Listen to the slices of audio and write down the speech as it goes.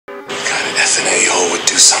effing a-hole would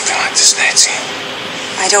do something like this, Nancy?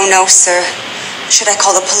 I don't know, sir. Should I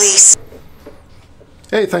call the police?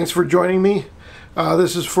 Hey, thanks for joining me.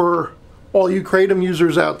 This is for all you Kratom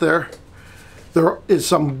users out there. There is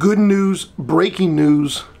some good news, breaking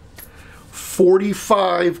news.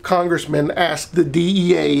 45 congressmen asked the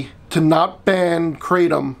DEA to not ban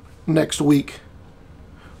Kratom next week.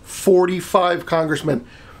 45 congressmen.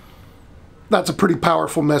 That's a pretty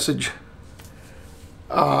powerful message.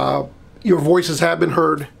 Your voices have been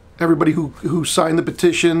heard. Everybody who signed the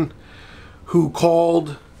petition, who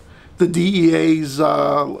called the DEA's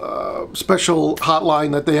special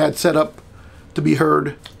hotline that they had set up to be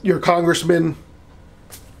heard. Your congressmen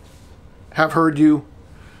have heard you.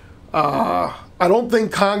 I don't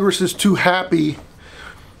think Congress is too happy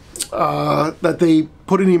that they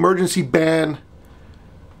put an emergency ban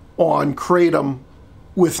on Kratom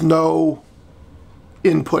with no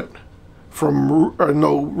input from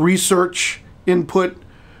no research input,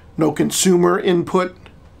 no consumer input,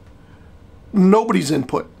 nobody's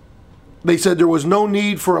input. They said there was no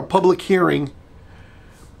need for a public hearing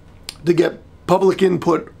to get public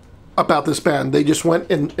input about this ban. They just went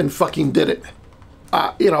and fucking did it.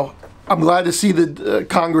 You know, I'm glad to see the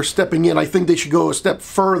Congress stepping in. I think they should go a step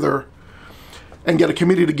further and get a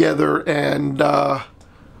committee together and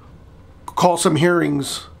call some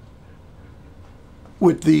hearings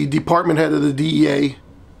with the department head of the DEA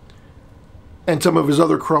and some of his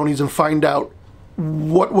other cronies and find out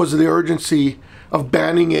what was the urgency of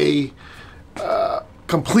banning a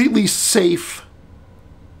completely safe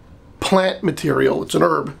plant material. It's an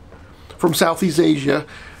herb from Southeast Asia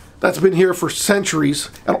that's been here for centuries,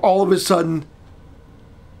 and all of a sudden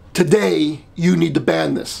today you need to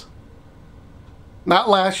ban this. Not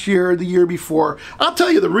last year, the year before. I'll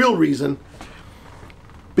tell you the real reason.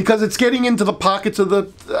 Because it's getting into the pockets of the,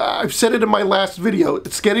 I've said it in my last video,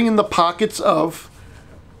 it's getting in the pockets of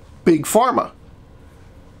Big Pharma.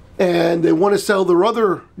 And they want to sell their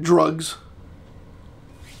other drugs.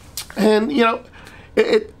 And, you know,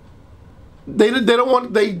 they don't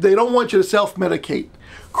want you to self-medicate.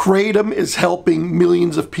 Kratom is helping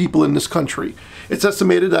millions of people in this country. It's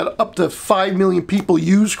estimated that up to 5 million people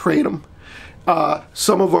use Kratom.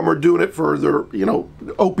 Some of them are doing it for their, you know,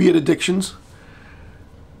 opiate addictions.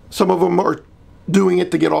 Some of them are doing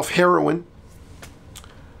it to get off heroin.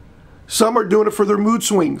 Some are doing it for their mood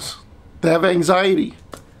swings. They have anxiety.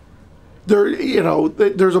 You know,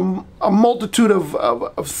 there's a multitude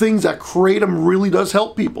of things that Kratom really does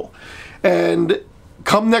help people. And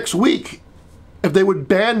come next week, if they would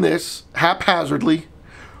ban this haphazardly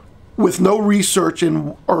with no research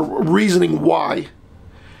or reasoning why,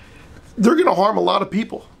 they're going to harm a lot of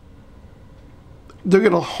people. They're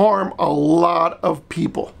going to harm a lot of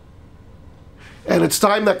people. And it's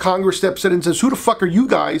time that Congress steps in and says, who the fuck are you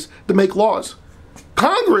guys to make laws?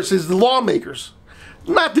 Congress is the lawmakers,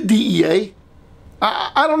 not the DEA.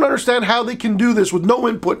 I don't understand how they can do this with no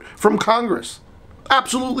input from Congress.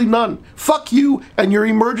 Absolutely none. Fuck you and your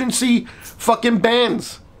emergency fucking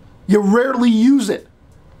bans. You rarely use it.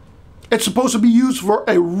 It's supposed to be used for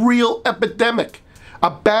a real epidemic, a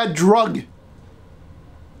bad drug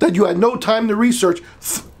that you had no time to research.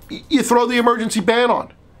 You throw the emergency ban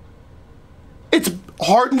on. It's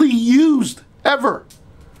hardly used, ever.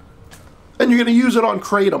 And you're going to use it on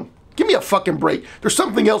Kratom. Give me a fucking break. There's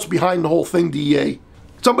something else behind the whole thing, DEA.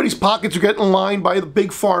 Somebody's pockets are getting lined by the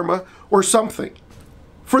Big Pharma or something.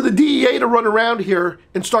 For the DEA to run around here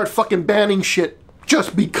and start fucking banning shit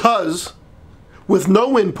just because, with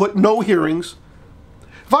no input, no hearings.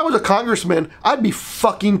 If I was a congressman, I'd be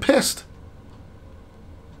fucking pissed.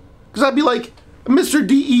 Because I'd be like, Mr.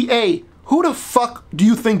 DEA, who the fuck do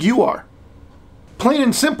you think you are? Plain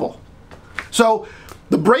and simple. So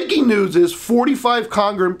the breaking news is 45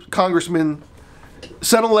 congressmen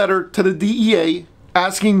sent a letter to the DEA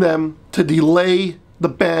asking them to delay the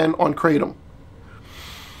ban on Kratom.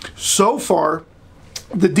 So far,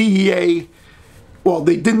 the DEA, well,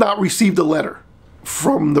 they did not receive the letter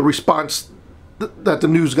from the response that the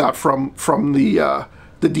news got from the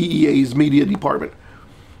DEA's media department.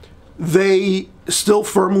 They still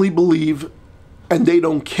firmly believe, and they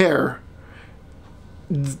don't care,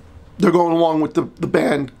 they're going along with the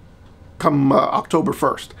ban come October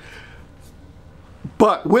 1st.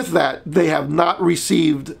 But with that, they have not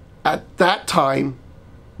received, at that time,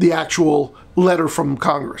 the actual letter from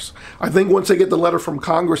Congress. I think once they get the letter from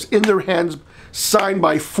Congress in their hands, signed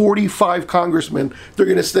by 45 congressmen, they're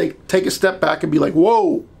going to take a step back and be like,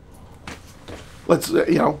 whoa, let's,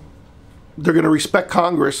 you know, they're going to respect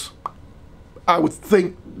Congress. I would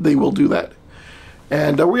think they will do that.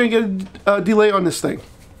 And we're going to get a delay on this thing.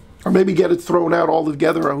 Or maybe get it thrown out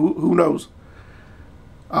altogether. Who knows?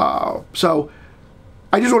 So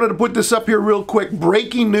I just wanted to put this up here real quick.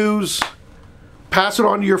 Breaking news. Pass it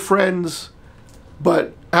on to your friends.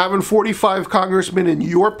 But having 45 congressmen in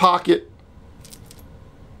your pocket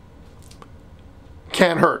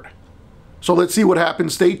can't hurt. So let's see what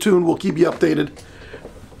happens. Stay tuned. We'll keep you updated.